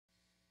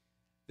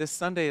This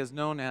Sunday is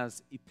known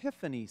as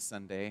Epiphany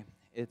Sunday.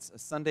 It's a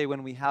Sunday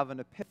when we have an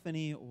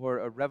epiphany or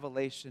a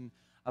revelation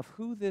of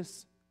who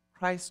this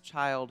Christ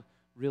child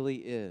really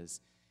is.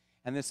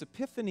 And this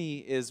epiphany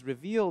is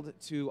revealed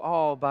to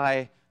all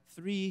by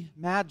three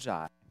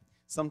magi,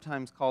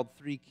 sometimes called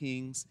three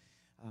kings,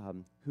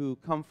 who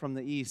come from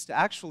the east.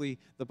 Actually,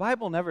 the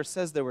Bible never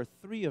says there were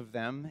three of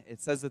them.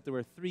 It says that there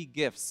were three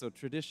gifts. So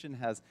tradition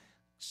has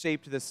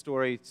shaped this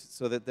story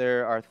so that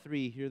there are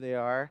three. Here they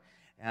are.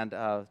 And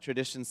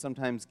tradition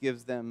sometimes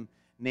gives them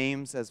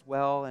names as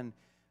well. And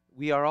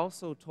we are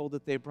also told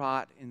that they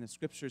brought in the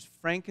scriptures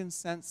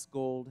frankincense,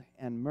 gold,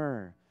 and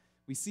myrrh.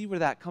 We see where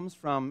that comes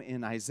from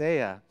in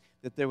Isaiah,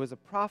 that there was a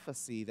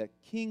prophecy that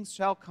kings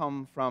shall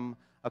come from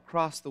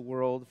across the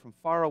world, from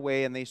far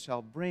away, and they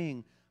shall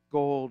bring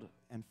gold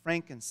and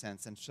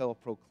frankincense and shall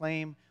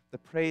proclaim the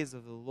praise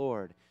of the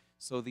Lord.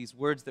 So these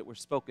words that were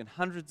spoken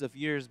hundreds of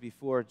years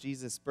before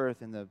Jesus'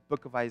 birth in the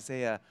book of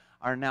Isaiah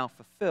are now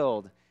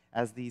fulfilled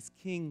as these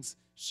kings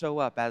show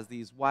up, as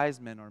these wise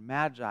men or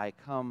magi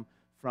come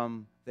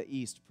from the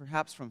east,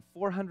 perhaps from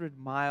 400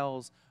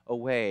 miles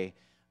away,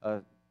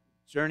 a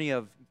journey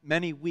of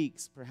many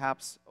weeks,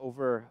 perhaps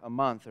over a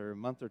month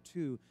or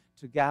two,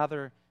 to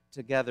gather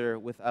together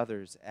with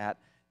others at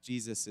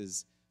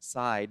Jesus'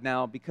 side.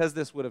 Now, because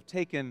this would have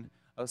taken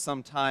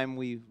some time,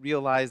 we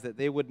realize that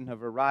they wouldn't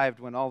have arrived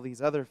when all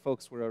these other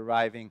folks were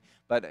arriving,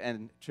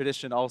 and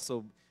tradition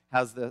also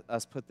has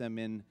us put them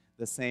in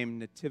the same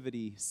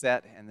nativity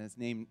set and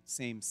the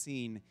same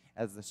scene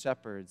as the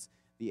shepherds,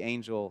 the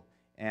angel,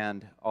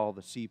 and all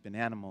the sheep and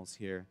animals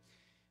here.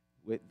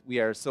 We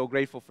are so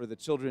grateful for the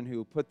children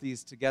who put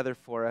these together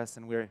for us,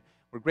 and we're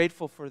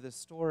grateful for this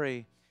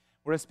story.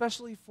 We're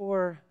especially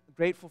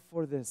grateful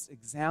for this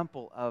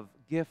example of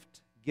gift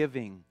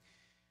giving.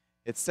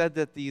 It's said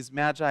that these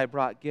magi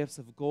brought gifts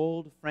of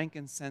gold,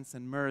 frankincense,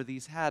 and myrrh.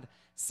 These had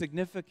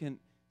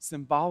significant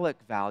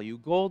symbolic value.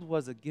 Gold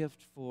was a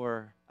gift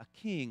for a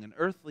king, an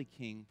earthly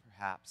king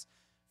perhaps.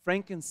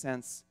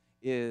 Frankincense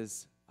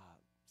is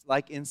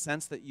like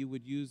incense that you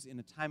would use in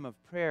a time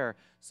of prayer,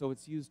 so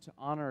it's used to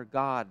honor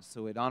God,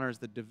 so it honors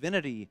the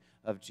divinity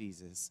of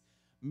Jesus.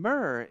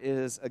 Myrrh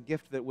is a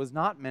gift that was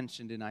not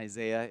mentioned in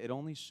Isaiah. It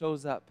only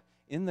shows up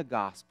in the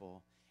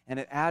gospel, and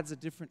it adds a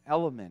different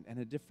element and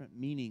a different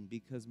meaning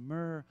because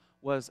myrrh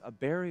was a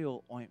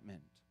burial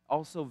ointment,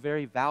 also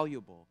very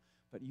valuable,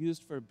 but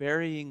used for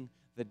burying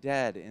the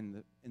dead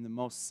in the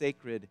most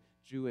sacred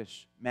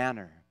Jewish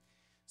manner.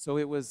 So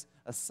it was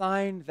a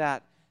sign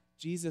that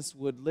Jesus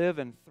would live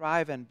and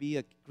thrive and be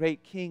a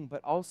great king,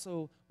 but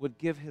also would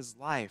give his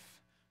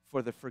life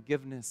for the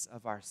forgiveness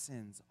of our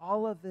sins.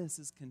 All of this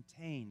is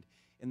contained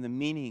in the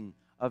meaning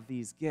of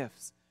these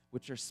gifts,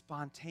 which are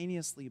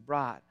spontaneously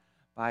brought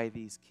by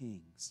these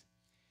kings.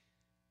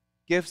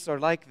 Gifts are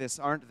like this,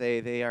 aren't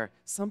they? They are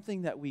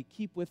something that we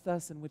keep with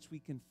us and which we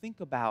can think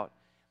about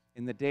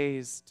in the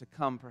days to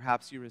come.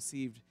 Perhaps you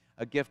received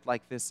a gift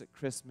like this at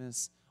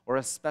Christmas or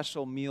a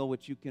special meal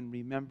which you can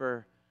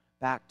remember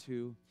back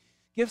to.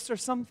 Gifts are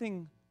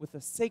something with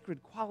a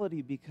sacred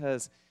quality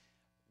because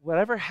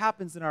whatever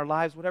happens in our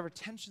lives, whatever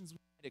tensions we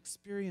might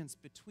experience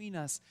between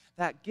us,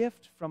 that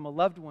gift from a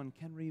loved one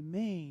can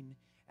remain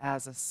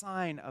as a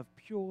sign of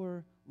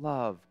pure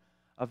love,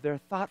 of their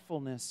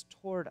thoughtfulness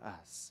toward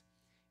us.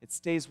 It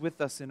stays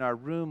with us in our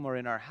room or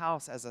in our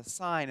house as a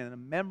sign and a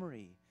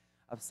memory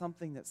of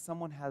something that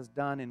someone has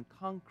done in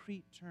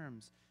concrete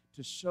terms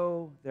to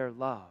show their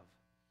love.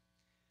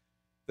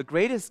 The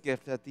greatest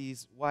gift that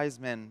these wise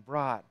men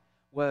brought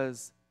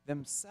was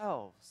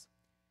themselves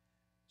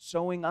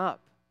showing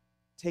up,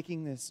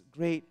 taking this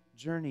great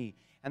journey.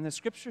 And the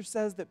scripture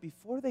says that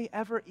before they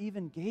ever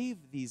even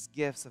gave these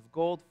gifts of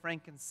gold,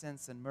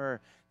 frankincense, and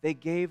myrrh, they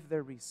gave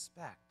their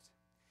respect.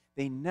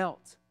 They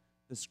knelt,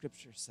 the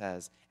scripture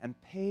says, and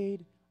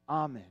paid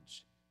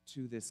homage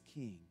to this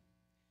king.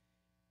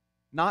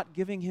 Not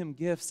giving him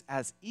gifts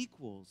as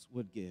equals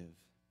would give,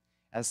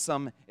 as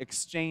some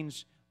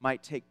exchange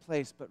might take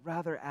place, but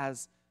rather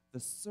as the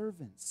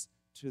servants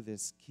to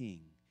this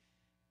king.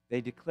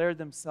 They declared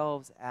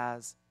themselves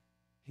as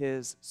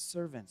his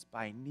servants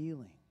by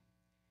kneeling.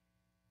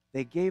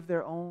 They gave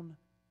their own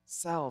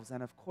selves,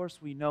 and of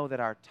course we know that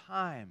our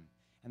time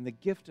and the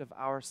gift of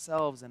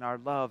ourselves and our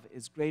love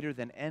is greater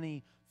than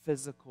any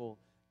physical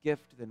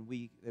gift that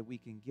we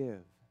can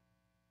give.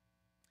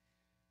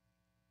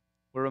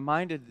 We're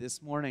reminded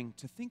this morning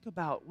to think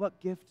about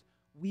what gift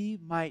we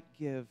might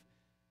give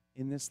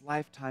in this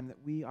lifetime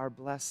that we are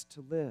blessed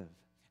to live.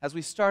 As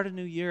we start a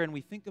new year and we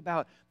think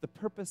about the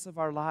purpose of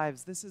our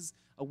lives, this is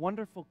a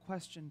wonderful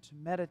question to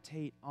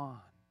meditate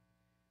on.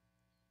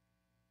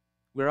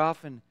 We're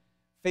often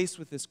faced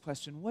with this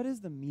question: what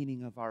is the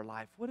meaning of our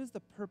life? What is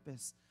the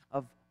purpose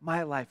of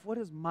my life? What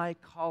is my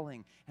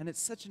calling? And it's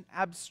such an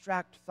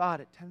abstract thought,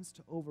 it tends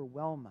to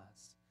overwhelm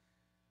us.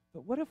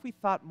 But what if we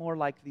thought more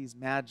like these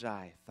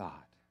magi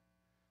thought?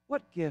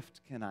 What gift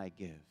can I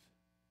give?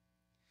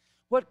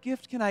 What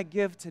gift can I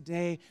give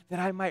today that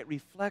I might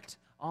reflect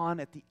on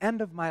at the end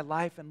of my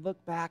life and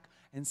look back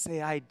and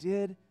say, I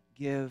did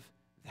give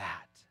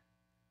that?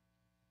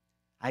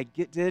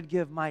 did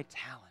give my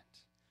talent,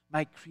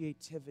 my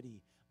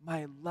creativity,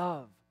 my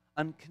love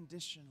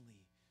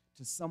unconditionally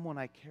to someone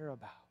I care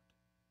about.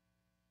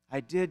 I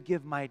did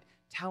give my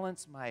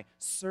talents, my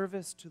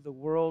service to the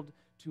world,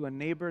 to a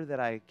neighbor that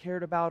I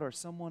cared about or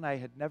someone I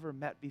had never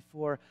met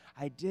before.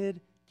 I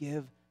did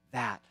give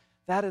that.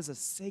 That is a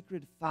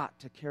sacred thought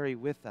to carry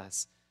with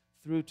us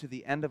through to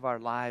the end of our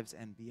lives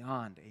and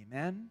beyond.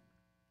 Amen?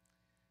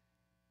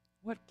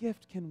 What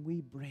gift can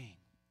we bring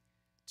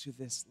to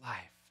this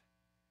life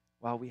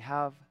while we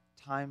have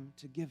time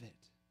to give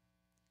it?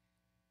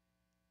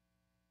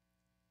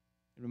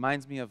 It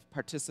reminds me of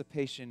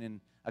participation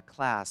in a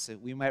class.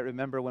 We might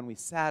remember when we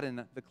sat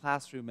in the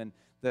classroom and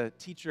the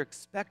teacher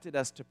expected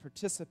us to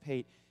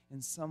participate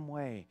in some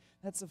way.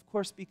 That's, of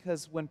course,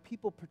 because when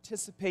people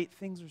participate,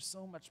 things are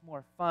so much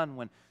more fun.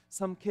 When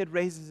some kid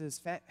raises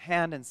his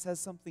hand and says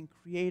something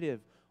creative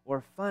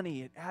or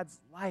funny, it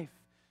adds life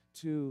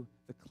to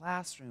the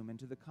classroom and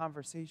to the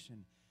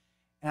conversation.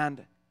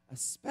 And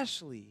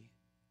especially,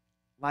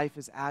 life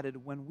is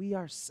added when we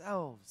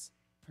ourselves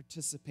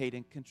participate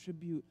and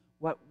contribute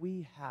what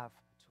we have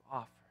to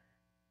offer.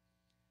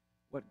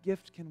 What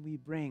gift can we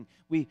bring?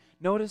 We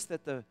notice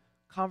that the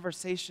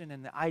conversation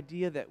and the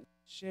idea that we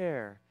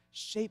share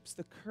shapes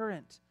the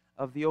current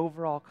of the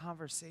overall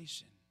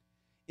conversation,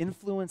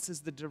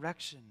 influences the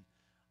direction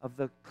of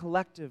the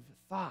collective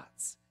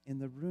thoughts in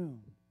the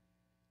room,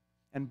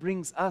 and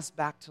brings us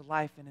back to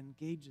life and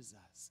engages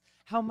us.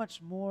 How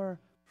much more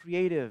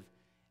creative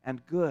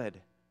and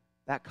good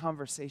that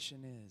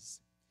conversation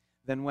is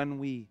than when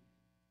we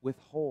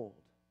withhold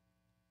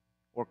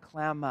or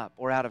clam up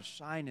or out of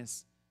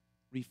shyness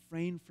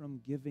refrain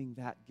from giving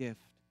that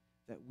gift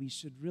that we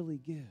should really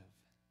give.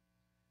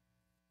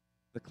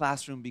 The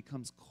classroom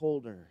becomes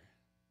colder,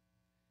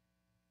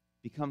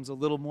 becomes a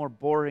little more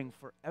boring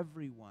for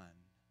everyone.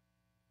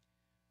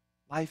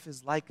 Life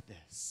is like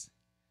this.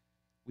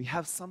 We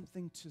have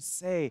something to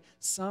say,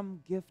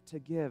 some gift to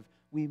give.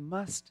 We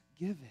must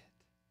give it.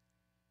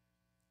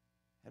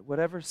 At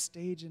whatever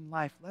stage in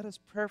life, let us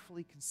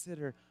prayerfully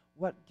consider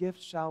what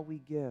gift shall we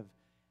give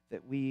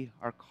that we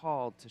are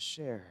called to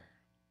share.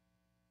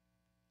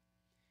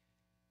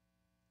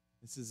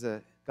 This is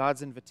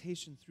God's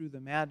invitation through the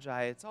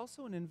Magi. It's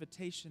also an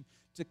invitation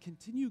to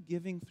continue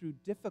giving through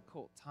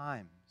difficult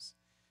times.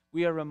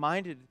 We are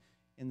reminded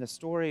in the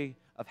story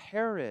of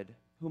Herod,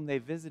 whom they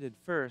visited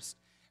first,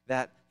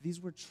 that these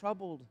were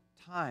troubled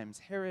times.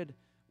 Herod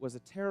was a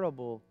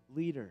terrible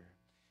leader.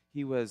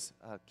 He was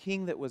a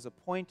king that was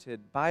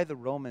appointed by the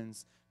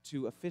Romans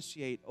to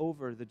officiate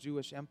over the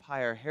Jewish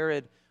empire.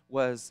 Herod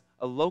was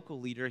a local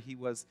leader. He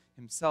was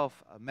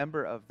himself a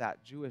member of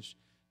that Jewish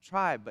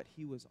tribe, but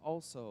he was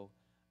also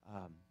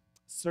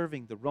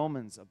serving the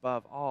Romans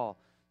above all.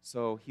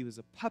 So he was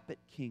a puppet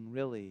king,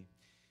 really.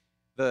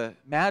 The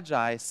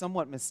Magi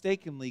somewhat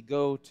mistakenly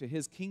go to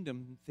his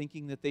kingdom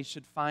thinking that they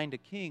should find a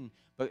king,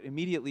 but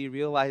immediately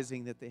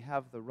realizing that they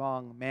have the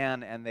wrong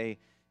man, and they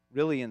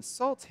really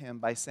insult him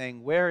by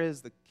saying, "Where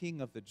is the king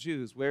of the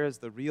Jews? Where is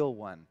the real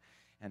one?"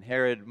 And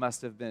Herod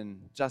must have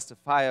been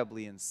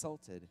justifiably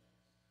insulted.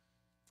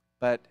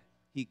 But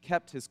he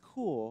kept his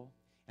cool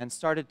and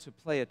started to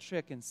play a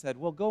trick and said,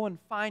 "Well, go and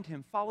find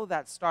him, follow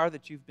that star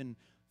that you've been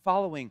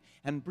following,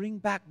 and bring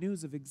back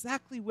news of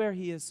exactly where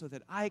he is so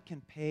that I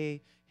can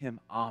pay him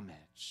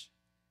homage."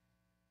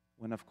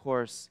 When, of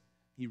course,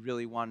 he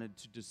really wanted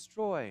to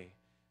destroy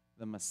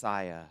the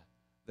Messiah,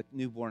 the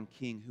newborn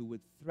king who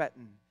would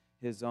threaten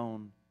his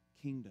own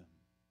kingdom.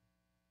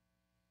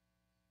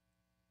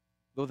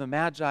 Though the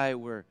Magi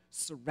were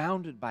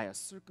surrounded by a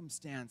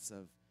circumstance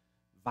of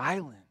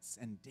violence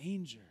and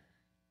danger,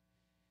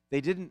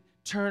 they didn't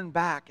turn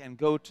back and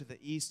go to the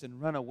east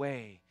and run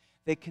away.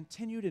 They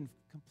continued and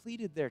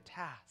completed their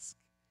task.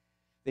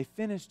 They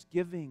finished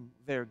giving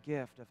their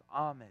gift of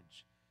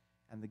homage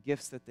and the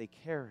gifts that they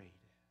carried.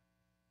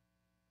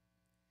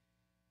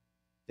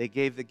 They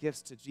gave the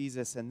gifts to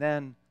Jesus and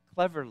then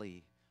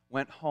cleverly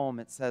went home,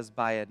 it says,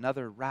 by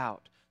another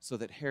route so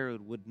that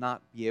Herod would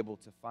not be able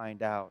to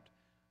find out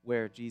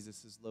where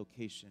Jesus'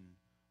 location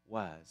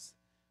was,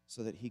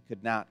 so that he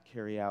could not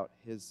carry out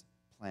his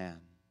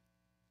plan.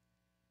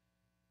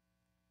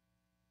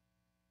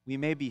 We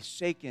may be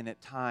shaken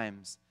at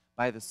times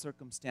by the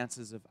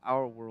circumstances of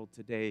our world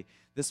today.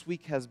 This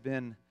week has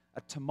been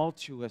a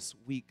tumultuous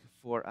week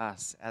for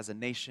us as a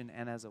nation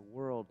and as a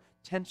world.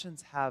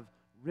 Tensions have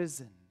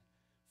risen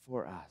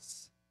for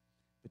us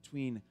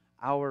between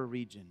our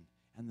region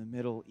and the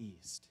Middle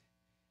East.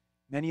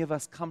 Many of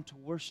us come to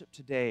worship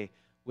today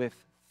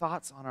with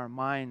thoughts on our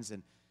minds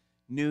and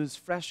news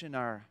fresh in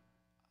our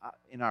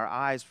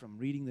eyes from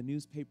reading the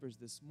newspapers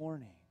this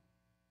morning.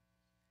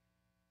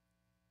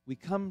 We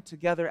come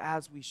together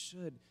as we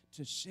should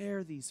to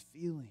share these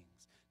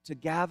feelings, to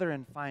gather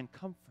and find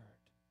comfort,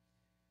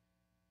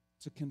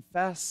 to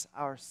confess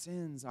our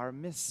sins, our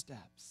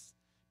missteps,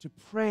 to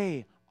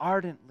pray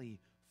ardently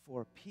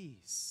for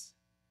peace.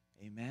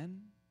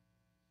 Amen?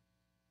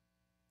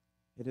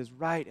 It is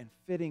right and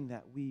fitting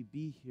that we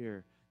be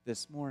here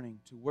this morning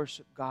to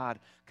worship God,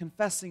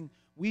 confessing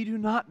We do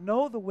not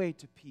know the way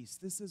to peace.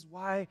 This is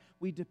why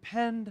we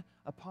depend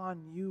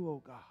upon you,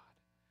 O God,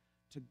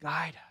 to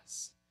guide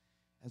us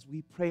as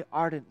we pray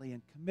ardently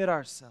and commit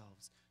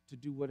ourselves to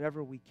do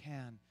whatever we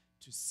can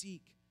to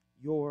seek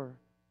your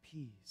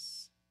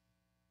peace.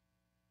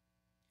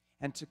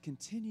 And to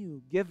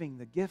continue giving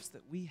the gifts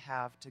that we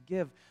have to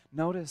give.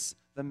 Notice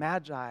the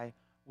Magi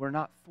were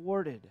not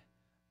thwarted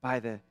by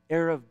the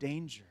air of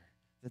danger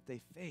that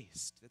they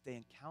faced, that they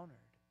encountered.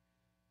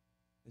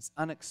 This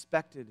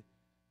unexpected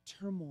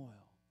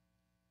turmoil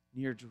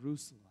near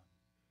Jerusalem.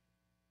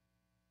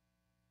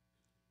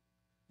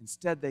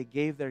 Instead, they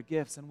gave their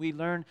gifts. And we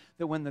learn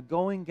that when the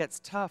going gets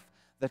tough,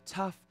 the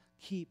tough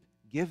keep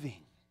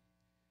giving.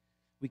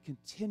 We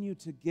continue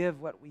to give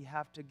what we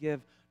have to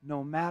give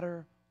no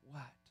matter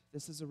what.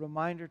 This is a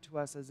reminder to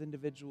us as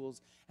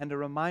individuals and a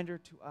reminder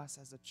to us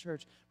as a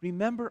church.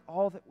 Remember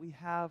all that we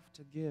have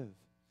to give.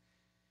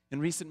 In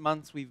recent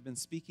months, we've been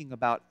speaking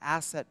about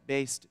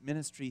asset-based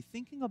ministry,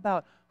 thinking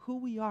about who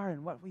we are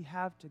and what we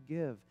have to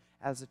give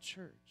as a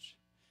church.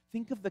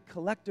 Think of the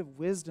collective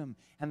wisdom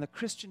and the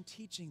Christian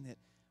teaching that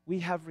we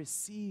have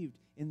received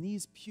in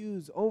these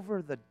pews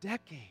over the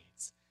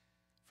decades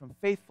from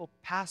faithful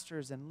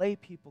pastors and lay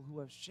people who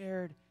have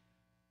shared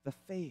the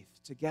faith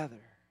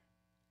together.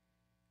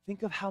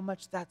 Think of how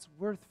much that's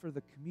worth for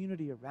the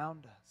community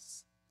around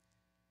us.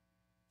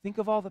 Think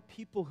of all the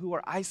people who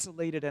are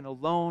isolated and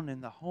alone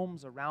in the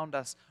homes around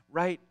us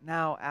right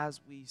now as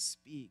we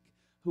speak,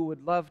 who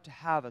would love to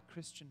have a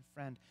Christian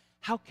friend.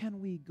 How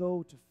can we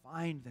go to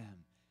find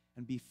them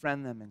and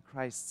befriend them in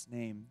Christ's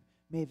name?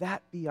 May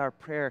that be our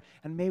prayer,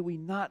 and may we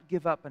not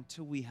give up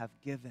until we have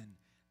given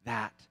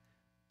that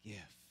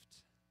gift.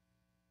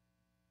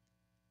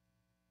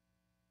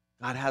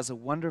 God has a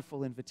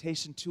wonderful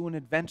invitation to an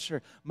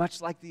adventure,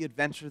 much like the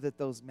adventure that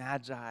those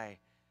Magi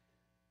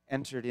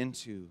entered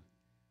into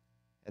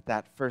at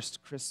that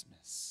first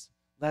Christmas.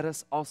 Let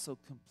us also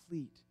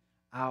complete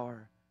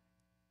our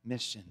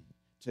mission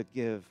to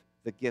give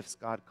the gifts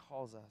God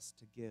calls us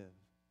to give.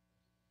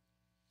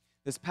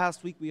 This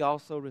past week, we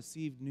also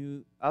received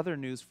other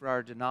news for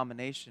our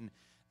denomination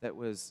that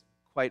was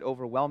quite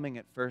overwhelming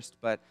at first,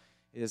 but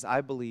is,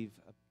 I believe,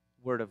 a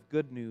word of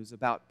good news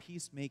about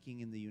peacemaking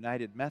in the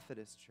United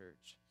Methodist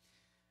Church.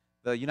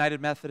 The United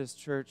Methodist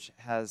Church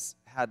has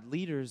had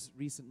leaders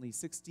recently,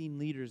 16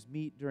 leaders,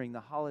 meet during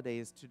the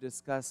holidays to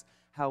discuss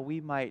how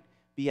we might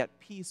be at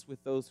peace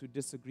with those who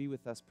disagree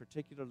with us,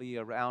 particularly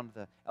around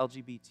the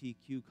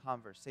LGBTQ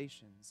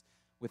conversations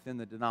within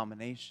the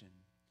denomination.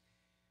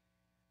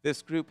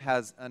 This group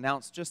has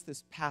announced just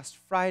this past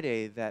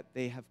Friday that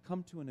they have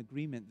come to an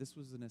agreement. This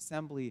was an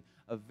assembly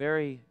of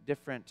very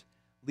different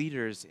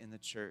leaders in the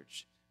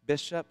church,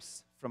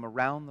 bishops from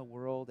around the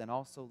world, and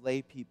also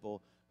lay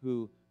people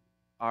who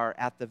are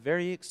at the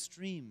very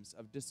extremes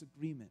of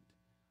disagreement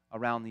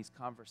around these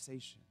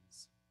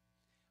conversations.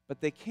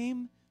 But they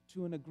came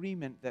to an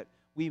agreement that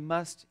we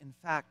must, in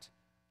fact,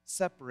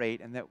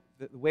 separate, and that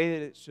the way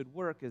that it should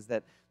work is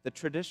that the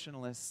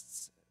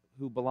traditionalists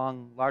who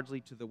belong largely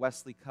to the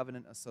Wesley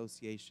Covenant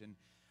Association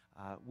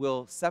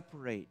will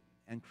separate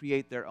and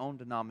create their own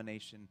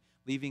denomination,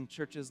 leaving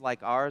churches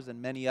like ours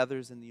and many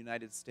others in the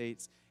United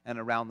States and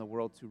around the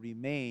world to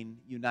remain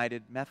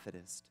United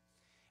Methodist.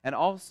 And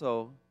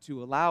also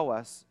to allow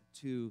us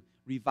to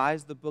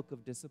revise the Book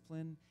of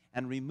Discipline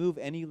and remove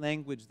any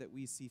language that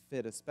we see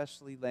fit,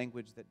 especially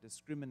language that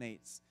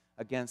discriminates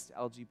against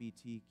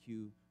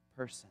LGBTQ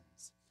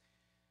persons.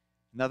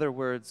 In other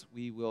words,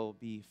 we will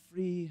be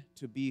free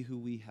to be who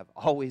we have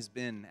always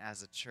been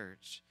as a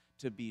church,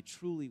 to be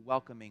truly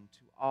welcoming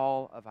to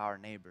all of our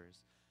neighbors,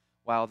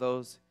 while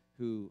those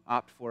who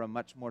opt for a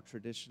much more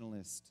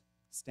traditionalist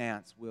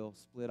stance will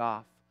split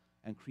off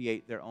and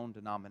create their own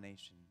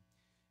denomination.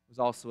 It was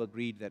also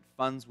agreed that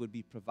funds would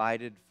be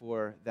provided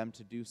for them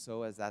to do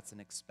so, as that's an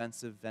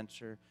expensive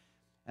venture,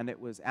 and it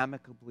was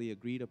amicably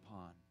agreed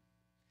upon.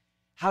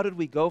 How did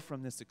we go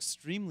from this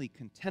extremely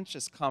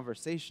contentious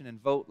conversation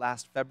and vote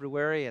last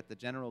February at the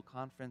General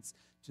Conference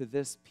to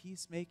this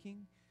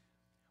peacemaking?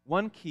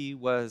 One key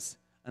was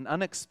an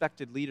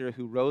unexpected leader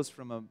who rose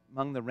from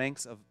among the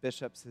ranks of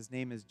bishops. His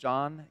name is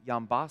John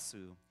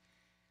Yambasu.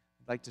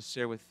 I'd like to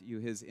share with you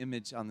his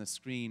image on the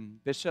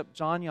screen. Bishop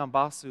John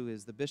Yambasu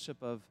is the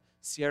Bishop of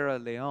Sierra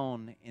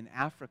Leone in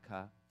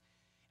Africa.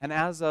 And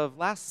as of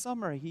last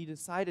summer, he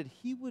decided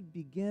he would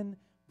begin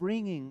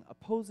bringing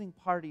opposing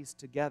parties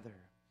together.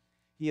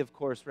 He, of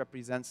course,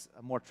 represents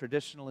a more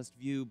traditionalist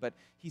view, but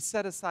he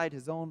set aside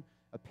his own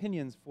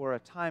opinions for a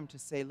time to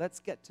say,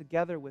 let's get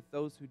together with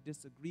those who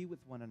disagree with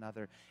one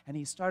another. And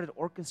he started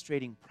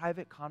orchestrating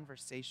private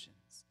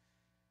conversations,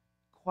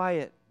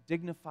 quiet,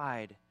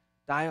 dignified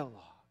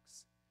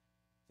dialogues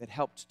that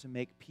helped to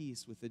make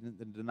peace within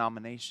the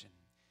denomination.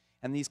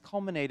 And these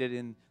culminated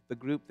in the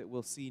group that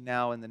we'll see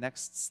now in the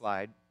next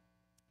slide.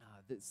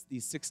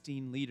 These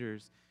 16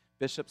 leaders,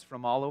 bishops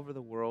from all over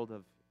the world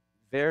of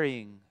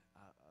varying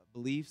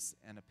beliefs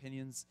and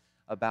opinions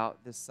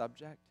about this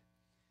subject,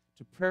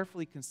 to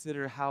prayerfully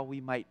consider how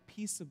we might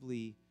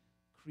peaceably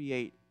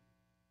create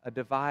a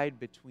divide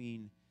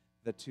between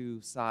the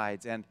two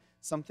sides. And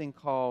something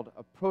called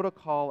a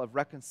protocol of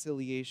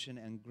reconciliation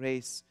and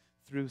grace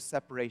through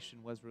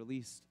separation was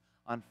released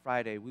on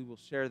Friday. We will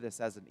share this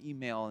as an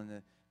email in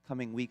the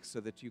coming weeks so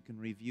that you can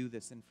review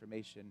this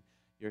information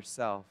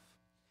yourself.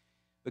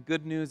 The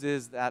good news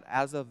is that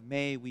as of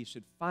May, we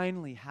should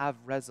finally have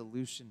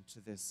resolution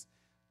to this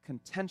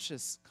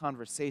contentious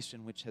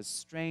conversation which has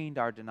strained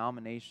our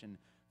denomination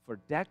for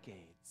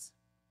decades.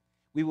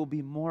 We will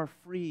be more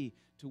free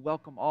to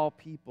welcome all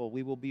people.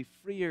 We will be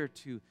freer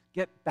to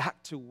get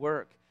back to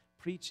work,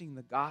 preaching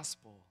the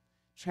gospel,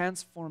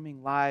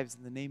 transforming lives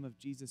in the name of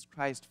Jesus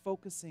Christ,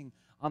 focusing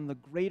on the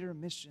greater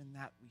mission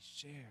that we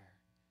share.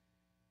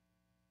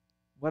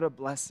 What a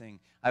blessing.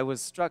 I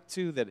was struck,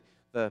 too, that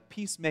the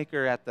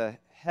peacemaker at the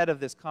head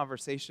of this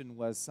conversation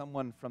was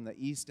someone from the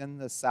east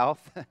and the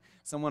south,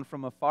 someone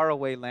from a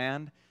faraway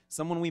land,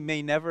 someone we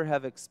may never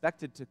have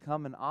expected to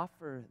come and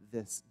offer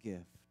this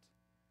gift.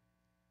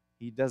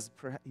 He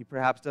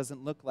perhaps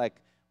doesn't look like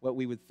what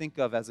we would think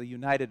of as a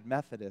United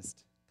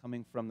Methodist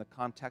coming from the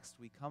context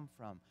we come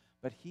from,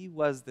 but he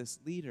was this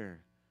leader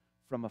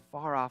from a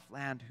far-off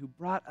land who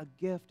brought a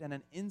gift and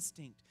an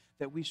instinct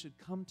that we should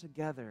come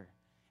together,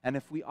 and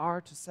if we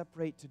are to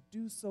separate, to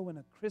do so in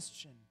a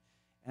Christian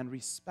and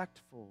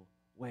respectful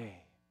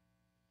way.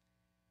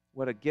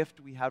 What a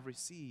gift we have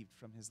received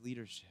from his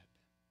leadership.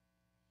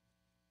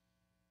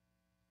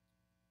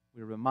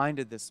 We're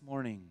reminded this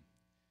morning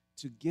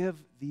to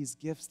give these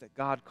gifts that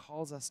God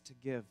calls us to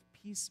give: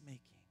 peacemaking,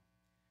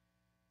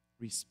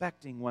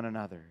 respecting one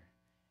another,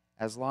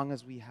 as long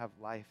as we have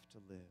life to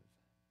live.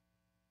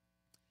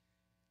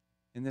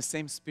 In the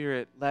same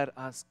spirit, let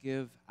us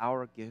give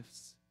our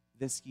gifts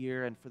this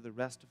year and for the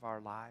rest of our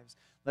lives.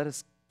 Let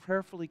us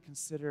prayerfully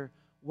consider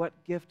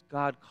what gift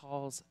God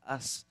calls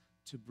us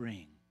to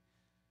bring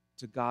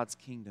to God's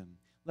kingdom.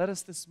 Let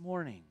us this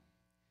morning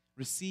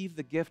receive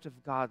the gift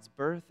of God's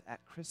birth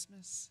at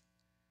Christmas,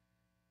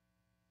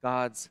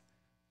 God's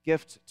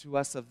gift to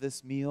us of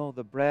this meal,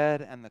 the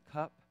bread and the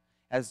cup,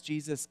 as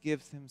Jesus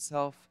gives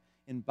himself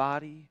in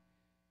body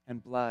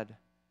and blood,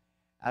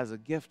 as a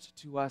gift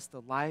to us, the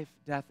life,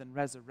 death, and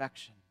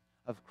resurrection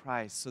of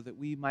Christ, so that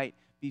we might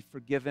be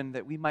forgiven,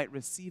 that we might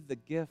receive the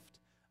gift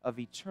of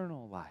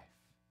eternal life.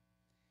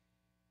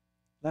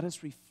 Let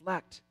us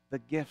reflect the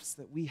gifts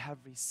that we have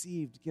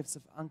received, gifts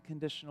of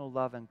unconditional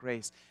love and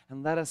grace,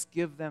 and let us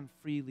give them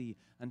freely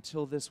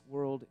until this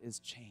world is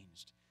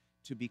changed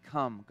to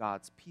become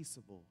God's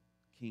peaceable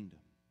kingdom.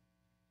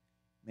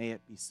 May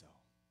it be so.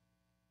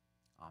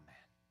 Amen.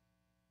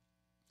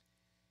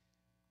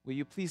 Will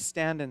you please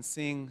stand and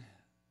sing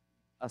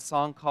a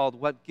song called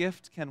 "What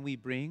Gift Can We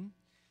Bring?"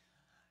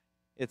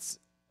 It's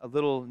a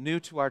little new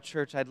to our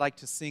church. I'd like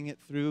to sing it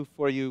through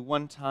for you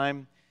one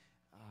time.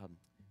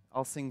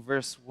 I'll sing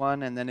verse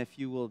 1, and then if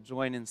you will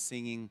join in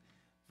singing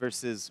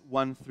verses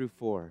 1 through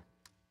 4.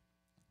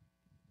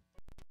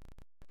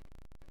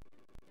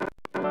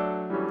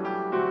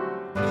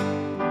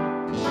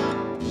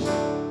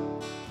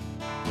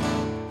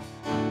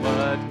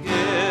 What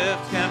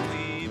gift can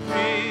we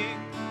bring?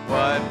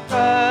 What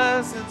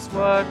presence,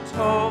 what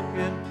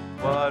token,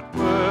 what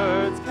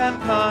words can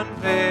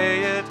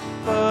convey it?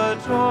 The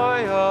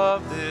joy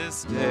of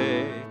this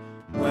day,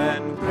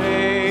 when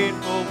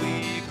grateful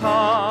we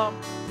come,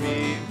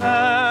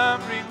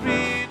 remembering,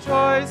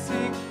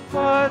 rejoicing.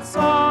 What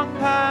song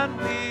can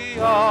we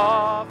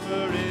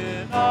offer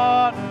in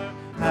honor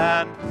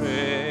and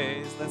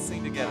praise? Let's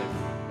sing together.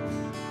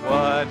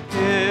 What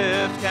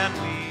gift can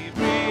we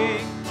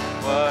bring?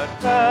 What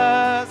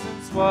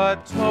presence,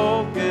 what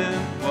token,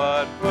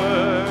 what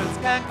words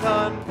can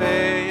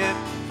convey it?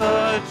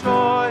 The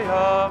joy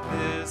of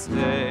this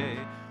day,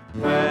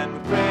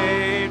 when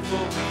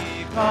grateful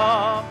we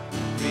come,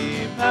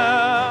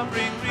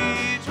 remembering,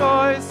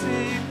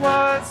 rejoicing.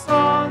 What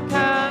song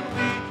can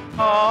we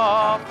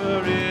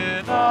offer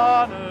in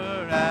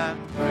honor and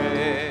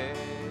praise?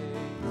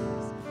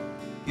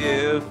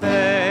 Give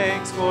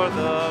thanks for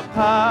the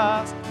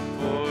past,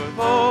 for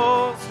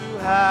those who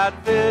had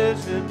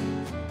vision.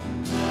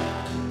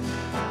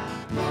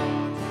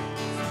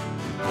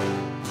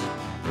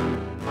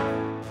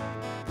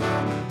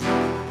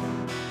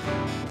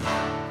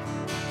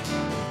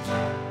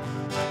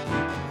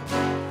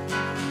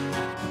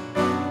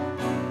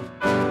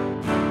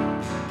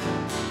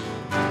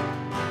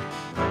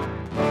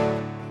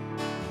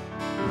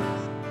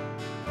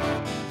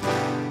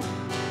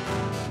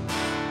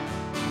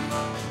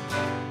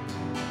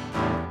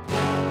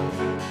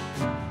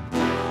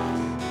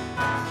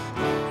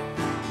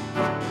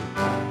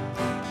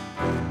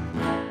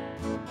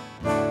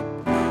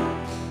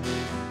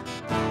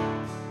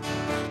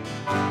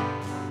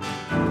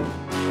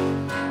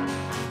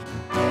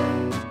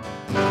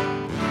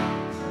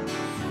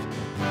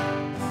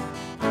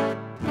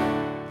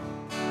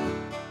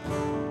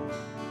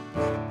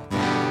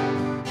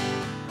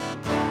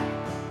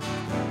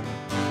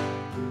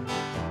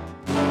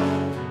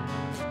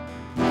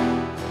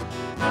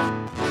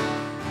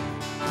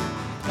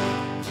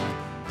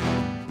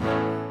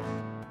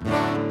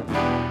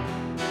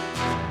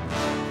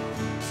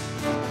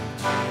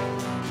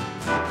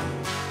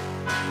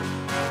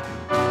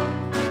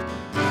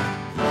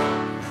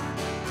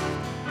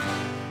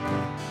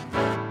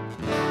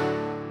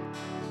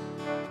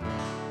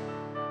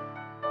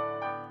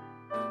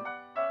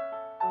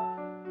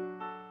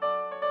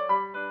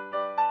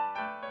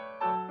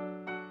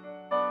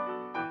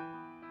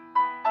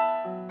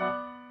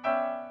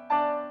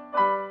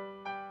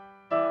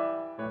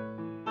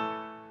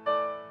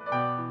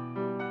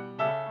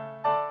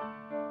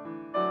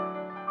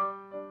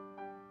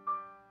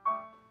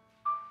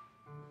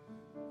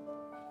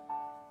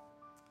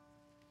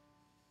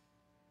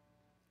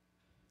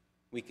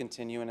 We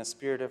continue in a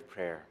spirit of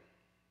prayer.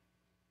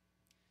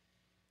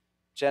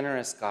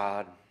 Generous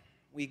God,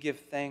 we give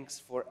thanks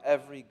for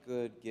every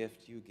good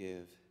gift you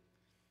give,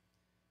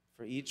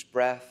 for each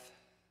breath,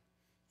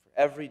 for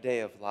every day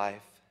of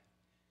life,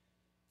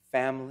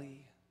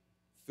 family,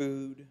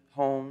 food,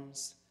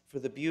 homes, for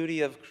the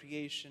beauty of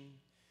creation,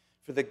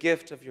 for the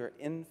gift of your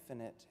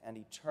infinite and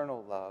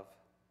eternal love.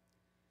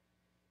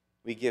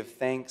 We give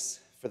thanks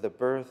for the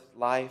birth,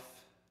 life,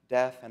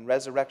 death, and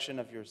resurrection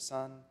of your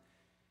Son,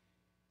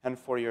 and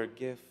for your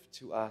gift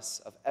to us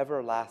of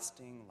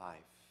everlasting life.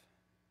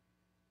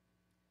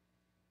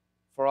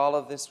 For all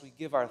of this, we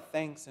give our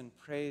thanks and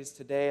praise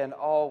today and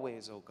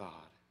always, O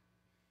God.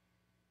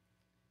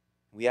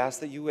 We ask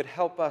that you would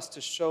help us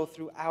to show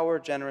through our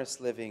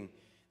generous living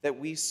that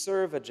we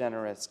serve a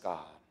generous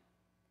God.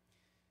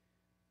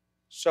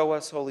 Show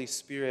us, Holy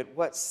Spirit,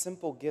 what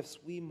simple gifts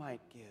we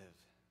might give,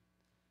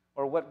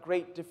 or what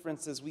great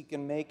differences we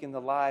can make in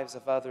the lives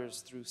of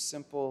others through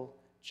simple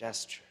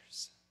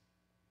gestures.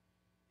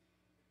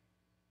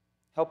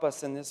 Help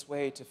us in this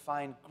way to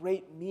find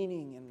great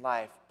meaning in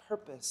life,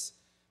 purpose,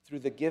 through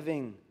the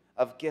giving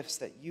of gifts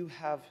that you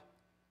have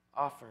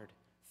offered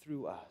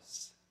through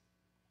us.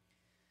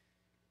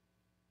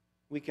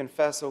 We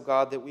confess, O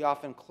God, that we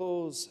often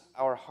close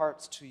our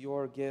hearts to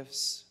your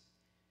gifts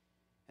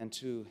and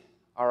to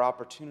our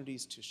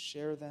opportunities to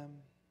share them.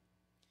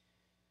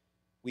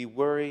 We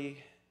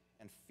worry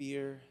and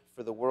fear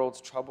for the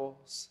world's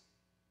troubles.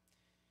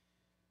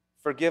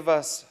 Forgive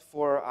us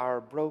for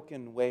our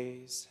broken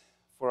ways,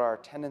 for our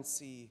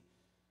tendency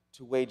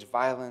to wage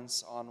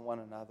violence on one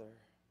another,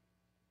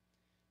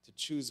 to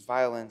choose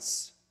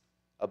violence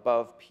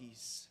above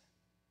peace.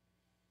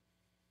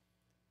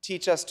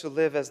 Teach us to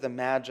live as the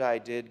Magi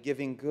did,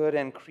 giving good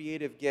and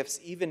creative gifts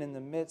even in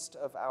the midst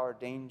of our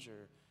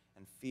danger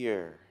and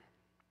fear.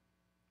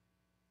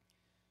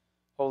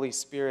 Holy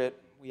Spirit,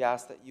 we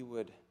ask that you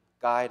would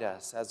guide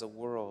us as a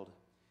world,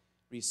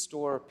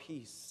 restore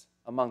peace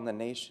among the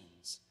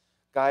nations,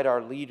 guide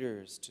our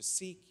leaders to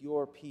seek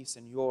your peace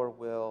and your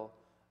will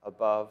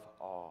above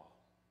all.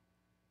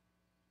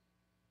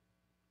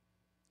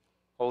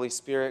 Holy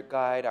Spirit,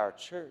 guide our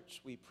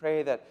church. We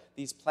pray that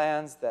these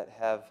plans that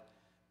have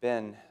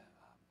been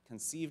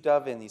conceived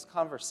of in these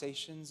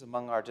conversations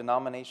among our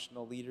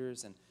denominational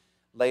leaders and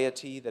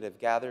laity that have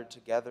gathered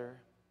together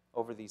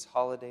over these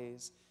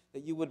holidays,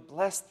 that you would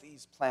bless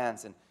these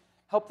plans and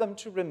help them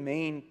to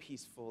remain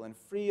peaceful and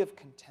free of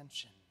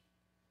contention.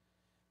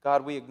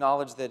 God, we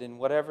acknowledge that in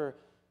whatever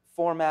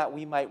format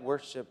we might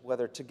worship,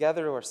 whether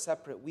together or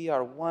separate, we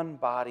are one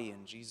body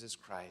in Jesus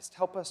Christ.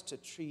 Help us to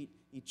treat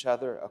each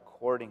other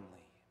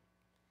accordingly.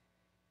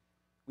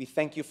 We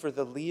thank you for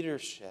the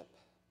leadership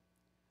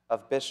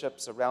of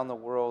bishops around the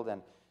world,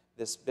 and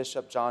this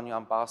Bishop John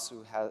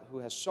Yambasu, who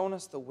has shown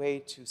us the way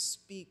to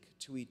speak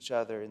to each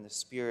other in the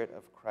spirit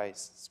of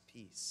Christ's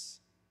peace.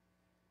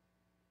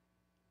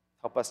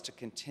 Help us to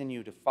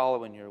continue to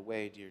follow in your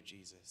way, dear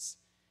Jesus,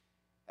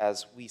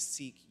 as we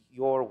seek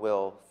your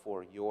will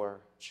for your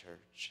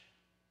church.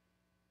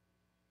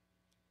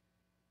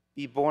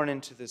 Be born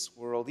into this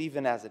world,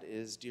 even as it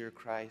is, dear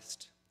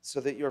Christ, so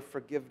that your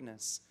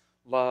forgiveness,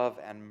 love,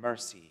 and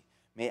mercy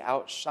may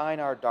outshine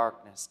our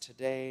darkness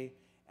today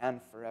and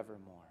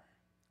forevermore.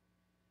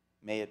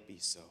 May it be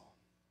so.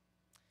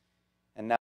 And now